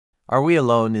Are we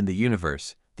alone in the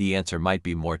universe? The answer might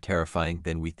be more terrifying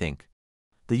than we think.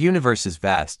 The universe is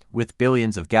vast, with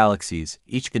billions of galaxies,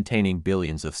 each containing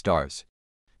billions of stars.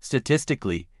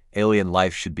 Statistically, alien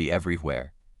life should be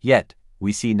everywhere. Yet,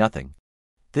 we see nothing.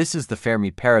 This is the Fermi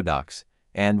Paradox,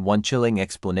 and one chilling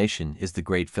explanation is the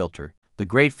Great Filter. The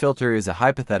Great Filter is a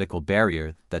hypothetical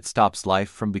barrier that stops life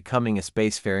from becoming a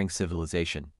spacefaring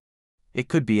civilization. It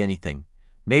could be anything.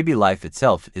 Maybe life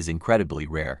itself is incredibly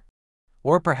rare.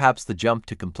 Or perhaps the jump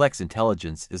to complex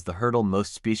intelligence is the hurdle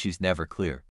most species never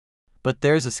clear. But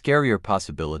there's a scarier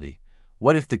possibility.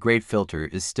 What if the Great Filter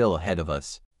is still ahead of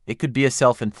us? It could be a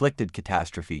self-inflicted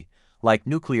catastrophe, like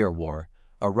nuclear war,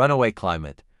 a runaway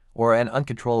climate, or an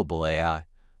uncontrollable AI.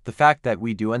 The fact that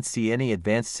we don't see any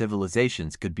advanced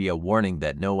civilizations could be a warning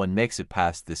that no one makes it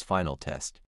past this final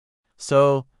test.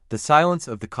 So, the silence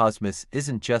of the cosmos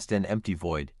isn't just an empty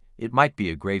void, it might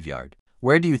be a graveyard.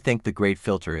 Where do you think the Great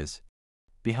Filter is?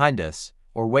 Behind us,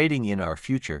 or waiting in our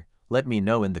future? Let me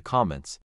know in the comments.